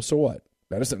 Okay, well, so what?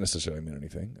 That doesn't necessarily mean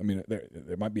anything. I mean,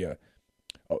 there might be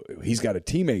he's got a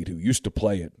teammate who used to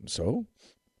play it. So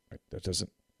that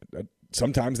doesn't,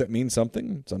 sometimes that means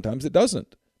something. Sometimes it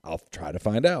doesn't. I'll try to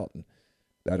find out. And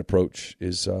that approach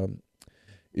is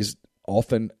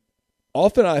often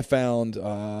I found,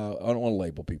 I don't want to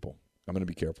label people. I'm going to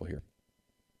be careful here.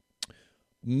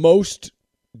 Most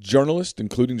journalists,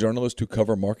 including journalists who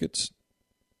cover markets,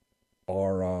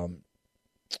 are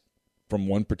from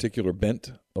one particular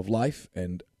bent of life.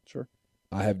 And sure,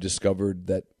 I have discovered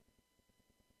that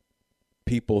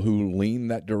people who lean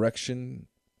that direction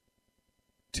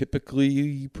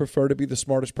typically prefer to be the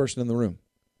smartest person in the room.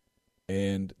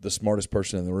 And the smartest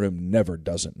person in the room never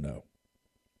doesn't know.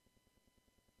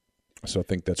 So I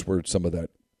think that's where some of that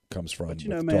comes from. But you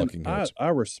know, man, I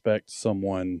respect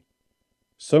someone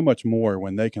so much more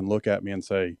when they can look at me and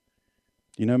say,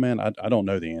 you know, man, I don't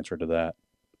know the answer to that.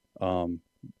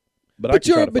 But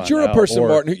you're a person,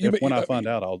 Martin. When I find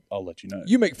out, I'll let you know.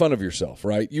 You make fun of yourself,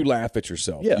 right? You laugh at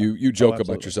yourself. Yeah. You joke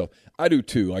about yourself. I do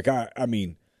too. Like I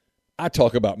mean, I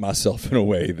talk about myself in a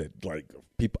way that like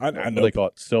people. I know they call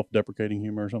it self-deprecating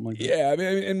humor or something like that. Yeah, I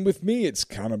mean, and with me, it's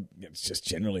just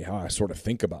generally how I sort of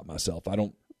think about myself. I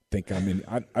don't think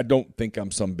I don't think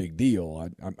I'm some big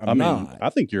deal. I'm not.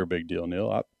 I think you're a big deal,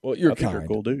 Neal. You're you're a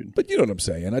cool dude. But you know what I'm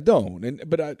saying. I don't.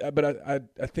 But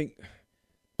I think.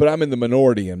 But I'm in the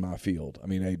minority in my field. I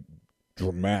mean, a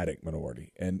dramatic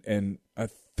minority. And I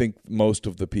think most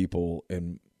of the people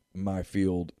in my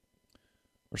field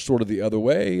are sort of the other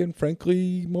way. And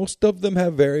frankly, most of them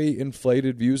have very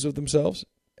inflated views of themselves.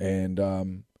 And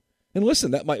listen,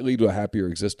 that might lead to a happier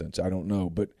existence. I don't know.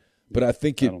 But I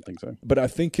think I don't think so. But I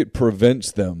think it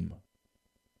prevents them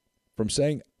from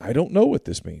saying, I don't know what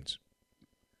this means.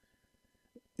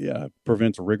 Yeah, it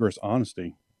prevents rigorous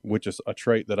honesty, which is a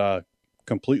trait that I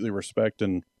completely respect,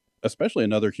 and especially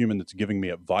another human that's giving me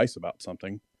advice about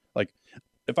something. Like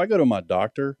if I go to my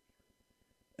doctor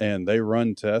and they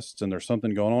run tests and there's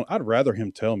something going on, I'd rather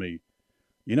him tell me,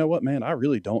 you know what, man, I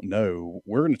really don't know.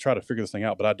 We're going to try to figure this thing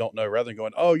out, but I don't know. Rather than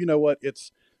going, oh, you know what,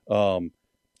 it's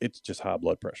just high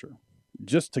blood pressure,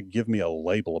 just to give me a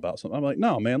label about something. I'm like,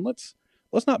 no, man, let's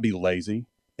not be lazy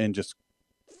and just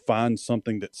find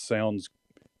something that sounds,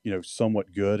 you know,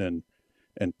 somewhat good and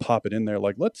pop it in there.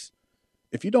 Like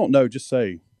if you don't know, just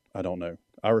say, I don't know.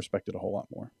 I respect it a whole lot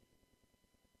more.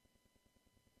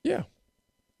 Yeah,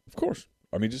 of course.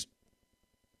 I mean, just,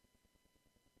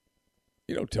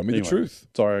 you know, tell me the truth.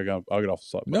 Sorry, I'll get off the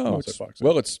soapbox. No,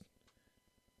 well,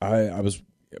 I've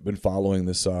been following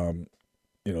this, you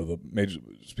know,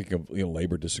 speaking of, you know,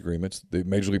 labor disagreements, the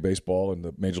Major League Baseball and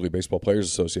the Major League Baseball Players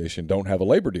Association don't have a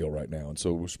labor deal right now. And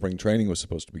so spring training was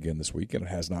supposed to begin this week, and it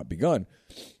has not begun.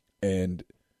 And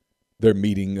they're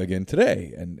meeting again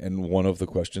today, and one of the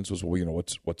questions was, well, you know,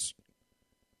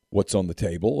 what's on the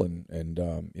table, and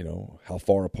you know, how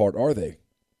far apart are they,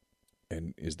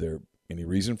 and is there any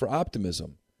reason for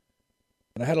optimism?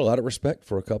 And I had a lot of respect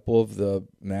for a couple of the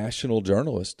national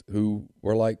journalists who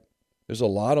were like, there's a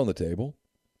lot on the table.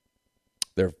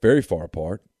 They're very far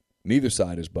apart. Neither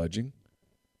side is budging,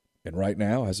 and right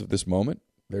now, as of this moment,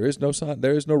 there is no sign.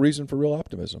 There is no reason for real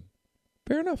optimism.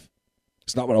 Fair enough.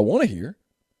 It's not what I want to hear.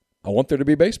 I want there to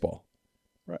be baseball.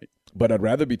 Right. But I'd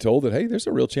rather be told that, hey, there's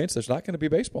a real chance there's not going to be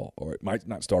baseball, or it might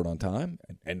not start on time,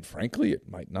 and frankly, it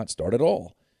might not start at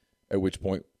all, at which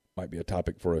point might be a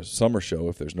topic for a summer show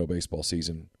if there's no baseball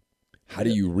season How do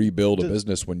you rebuild a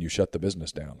business when you shut the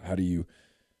business down? How do you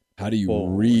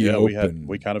reopen? Yeah,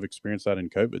 we kind of experienced that in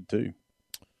COVID too.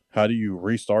 How do you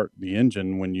restart the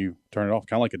engine when you turn it off?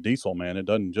 Kind of like a diesel, man. It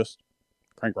doesn't just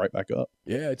crank right back up.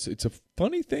 Yeah, it's a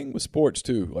funny thing with sports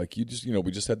too. Like we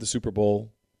just had the Super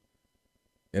Bowl.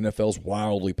 NFL's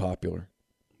wildly popular.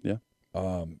 Yeah.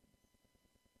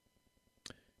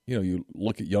 You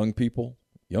look at young people.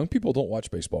 Young people don't watch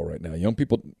baseball right now. Young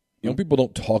people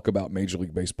don't talk about Major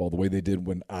League Baseball the way they did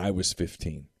when I was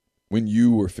 15, when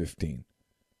you were 15.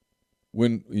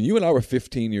 When you and I were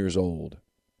 15 years old,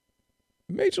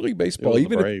 Major League Baseball,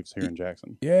 even the Braves here in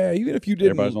Jackson. Yeah, even if you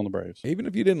didn't, everybody's on the Braves. Even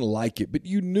if you didn't like it, but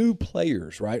you knew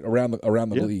players right around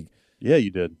the league. Yeah,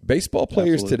 you did. Baseball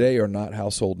players today are not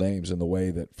household names in the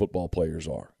way that football players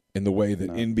are, in the way that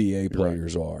NBA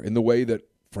players are, in the way that,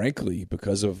 frankly,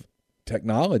 because of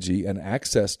technology and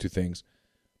access to things,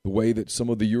 the way that some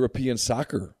of the European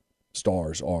soccer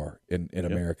stars are in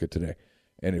America today.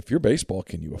 And if you're baseball,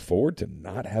 can you afford to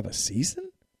not have a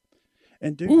season?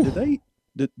 And dude,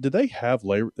 do they have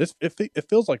labor? It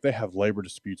feels like they have labor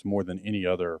disputes more than any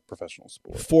other professional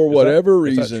sport. For whatever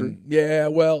reason, yeah.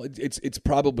 Well, it's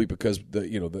probably because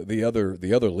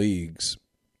the other leagues,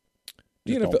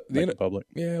 the public.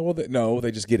 Yeah, well,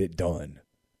 they just get it done.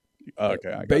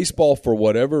 Okay, baseball, for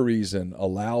whatever reason,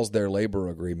 allows their labor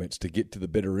agreements to get to the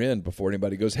bitter end before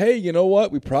anybody goes, hey, you know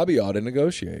what? We probably ought to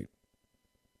negotiate.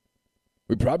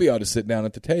 We probably ought to sit down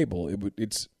at the table.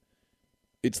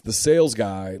 It's the sales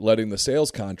guy letting the sales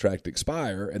contract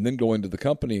expire and then going to the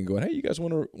company and going, hey, you guys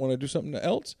want to do something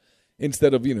else?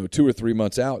 Instead of 2 or 3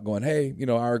 months out going, hey,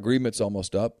 our agreement's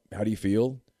almost up. How do you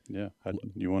feel? Yeah,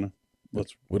 you want to?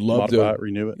 Would love modify it,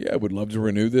 renew it. Yeah, would love to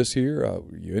renew this here. Are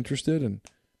you interested? And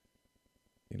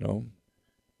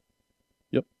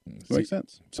Yep, makes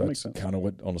sense. So it's kind of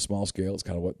what, on a small scale, it's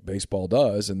kind of what baseball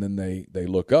does. And then they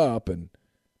look up and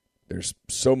there's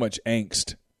so much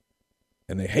angst.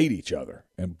 And they hate each other.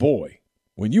 And boy,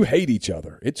 when you hate each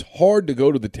other, it's hard to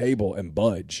go to the table and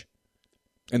budge.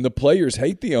 And the players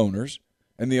hate the owners,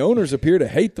 and the owners appear to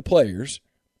hate the players.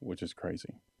 Which is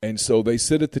crazy. And so they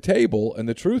sit at the table, and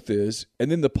the truth is,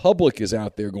 and then the public is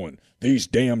out there going, these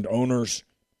damned owners.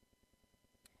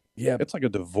 Yeah. It's like a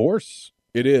divorce.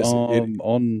 It is.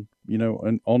 On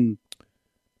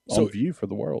view for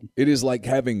the world. It is like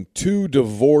having two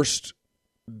divorcing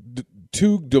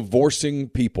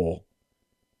people.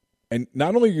 And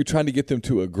not only are you trying to get them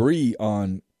to agree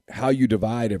on how you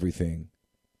divide everything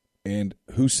and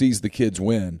who sees the kids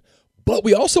win, but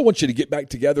we also want you to get back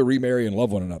together, remarry, and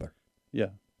love one another. Yeah.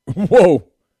 Whoa.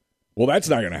 Well, that's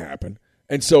not going to happen.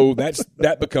 And so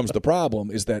that becomes the problem,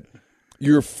 is that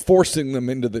you're forcing them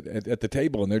into at the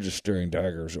table and they're just staring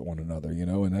daggers at one another,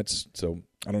 and that's so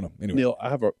I don't know. Anyway. Neal, I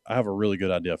have a really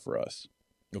good idea for us.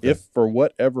 Okay. If for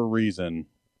whatever reason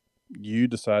you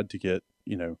decide to get,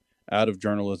 out of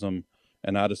journalism,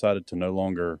 and I decided to no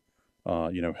longer,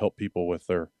 help people with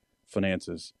their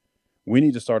finances, we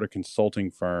need to start a consulting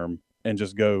firm and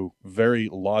just go very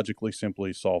logically,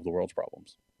 simply solve the world's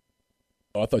problems.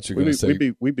 Oh, I thought you were going to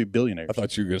say we'd be billionaires. I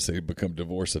thought you were going to say become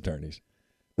divorce attorneys.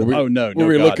 No! Where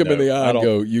we look them in the eye and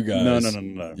go, "You guys,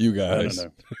 no, you guys."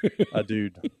 No.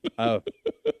 Dude,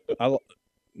 nope.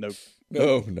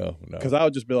 No. Because I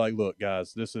would just be like, "Look,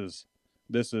 guys, this is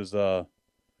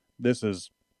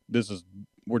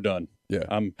we're done." Yeah.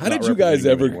 How did you guys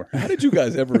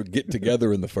ever get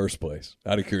together in the first place?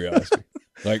 Out of curiosity,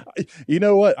 like, you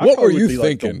know what? What were you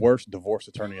thinking? Like the worst divorce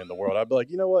attorney in the world. I'd be like,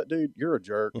 you know what, dude, you're a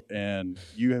jerk, and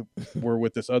you were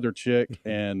with this other chick,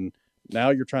 and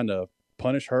now you're trying to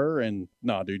punish her, and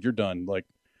nah, dude, you're done. Like,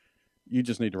 you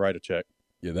just need to write a check.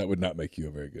 Yeah, that would not make you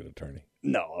a very good attorney.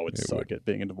 No, I would suck at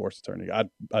being a divorce attorney.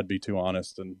 I'd be too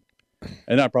honest, and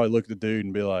I'd probably look at the dude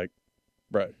and be like,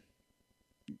 bro,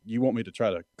 you want me to try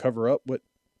to cover up what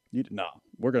you did? Nah,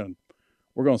 we're gonna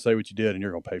say what you did, and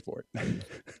you're gonna pay for it.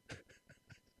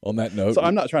 On that note, so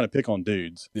I'm not trying to pick on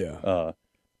dudes. Yeah.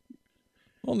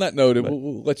 On that note,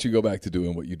 we'll let you go back to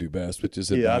doing what you do best, which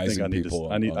is advising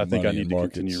people. I think I need to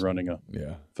markets. continue running a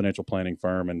financial planning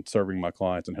firm and serving my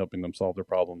clients and helping them solve their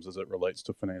problems as it relates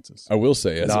to finances. I will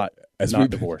say, not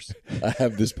divorce. I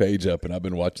have this page up, and I've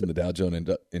been watching the Dow Jones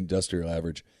Industrial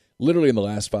Average. Literally in the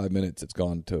last 5 minutes, it's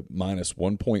gone to minus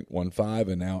 1.15,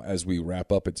 and now as we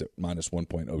wrap up, it's at minus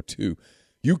 1.02.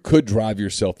 You could drive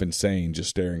yourself insane just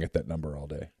staring at that number all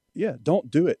day. Yeah, don't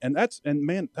do it. And that's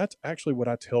actually what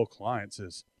I tell clients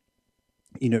is,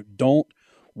 don't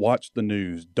watch the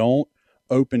news. Don't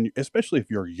open, especially if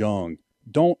you're young,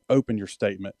 don't open your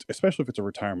statement, especially if it's a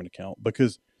retirement account,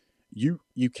 because you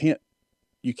can't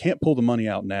pull the money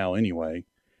out now anyway.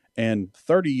 And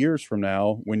 30 years from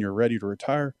now, when you're ready to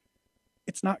retire,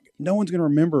 it's not. No one's going to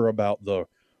remember about the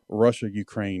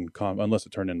Russia-Ukraine unless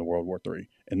it turned into World War III,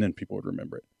 and then people would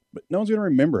remember it. But no one's going to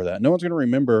remember that. No one's going to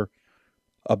remember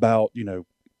about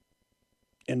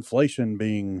inflation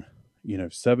being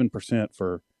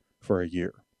 7% for a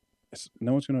year.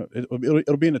 No one's going to.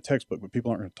 It'll be in a textbook, but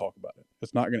people aren't going to talk about it.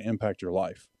 It's not going to impact your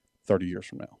life 30 years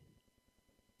from now.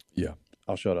 Yeah,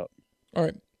 I'll shut up. All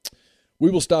right. We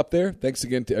will stop there. Thanks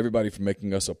again to everybody for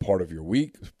making us a part of your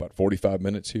week. About 45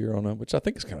 minutes here which I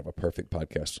think is kind of a perfect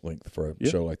podcast length for a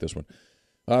show like this one.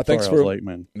 Thanks Sorry I was late,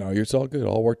 man. No, it's all good.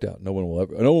 All worked out. No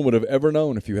one would have ever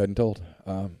known if you hadn't told.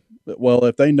 Well,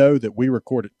 if they know that we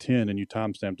record at 10 and you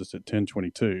timestamped us at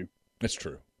 10:22, that's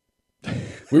true.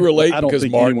 We were late because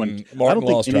Martin I don't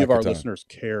lost think any track of our time. listeners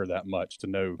care that much to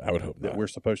know. I would hope that not. we're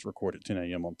supposed to record at 10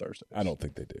 a.m. on Thursday. I don't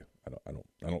think they do. I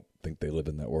don't think they live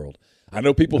in that world. I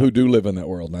know people who do live in that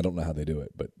world, and I don't know how they do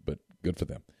it, but good for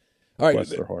them. All right, bless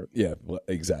their heart. Yeah,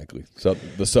 exactly. So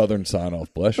the Southern sign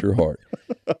off. Bless your heart.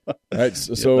 All right,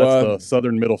 so that's the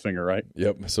Southern middle finger, right?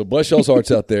 Yep. So bless y'all's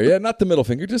hearts out there. Yeah, not the middle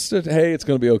finger. Just hey, it's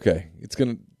going to be okay.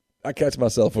 I catch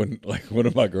myself when one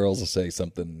of my girls will say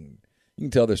something. You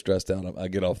can tell they're stressed out. I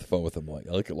get off the phone with them. I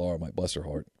look at Laura. I'm like, bless her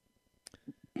heart.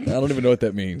 I don't even know what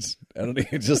that means.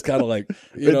 It's just kind of like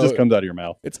it just comes out of your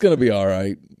mouth. It's going to be all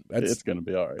right. It's going to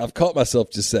be all right. I've caught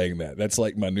myself just saying that. That's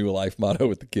like my new life motto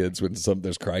with the kids when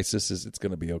there's crisis. Is it's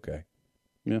going to be okay.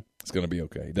 Yeah, it's going to be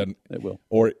okay. It will,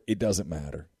 or it doesn't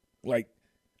matter. Like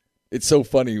it's so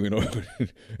funny.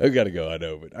 I've got to go. I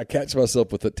know, but I catch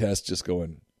myself with a test just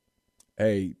going,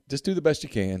 "Hey, just do the best you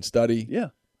can. Study. Yeah,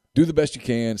 do the best you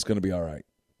can. It's going to be all right."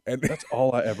 And that's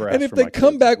all I ever ask. And if they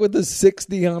come back with a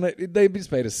 60 on it, they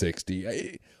just made a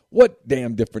 60. What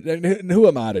damn different? And who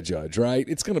am I to judge, right?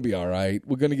 It's going to be all right.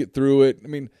 We're going to get through it. I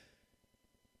mean,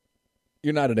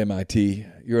 you're not at MIT.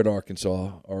 You're at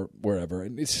Arkansas or wherever,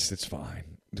 and it's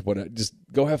fine. Just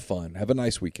go have fun. Have a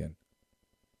nice weekend.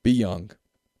 Be young.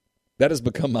 That has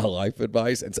become my life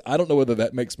advice, and I don't know whether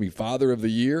that makes me Father of the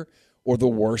Year or the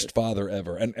worst father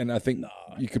ever. And I think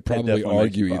you could probably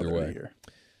argue either way.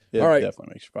 All right,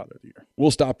 definitely makes you Father of the Year.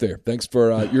 We'll stop there. Thanks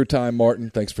for your time, Martin.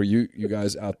 Thanks for you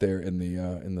guys out there in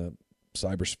the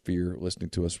cybersphere listening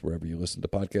to us wherever you listen to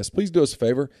podcasts. Please do us a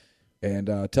favor and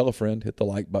tell a friend, hit the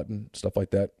like button, stuff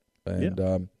like that.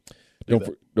 And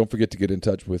don't forget to get in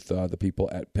touch with the people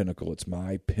at Pinnacle. It's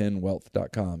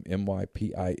mypinwealth.com,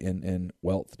 MYPINN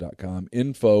wealth.com,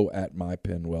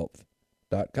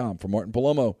 info@mypinwealth.com. For Martin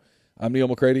Palomo, I'm Neal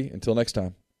McCready. Until next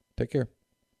time, take care.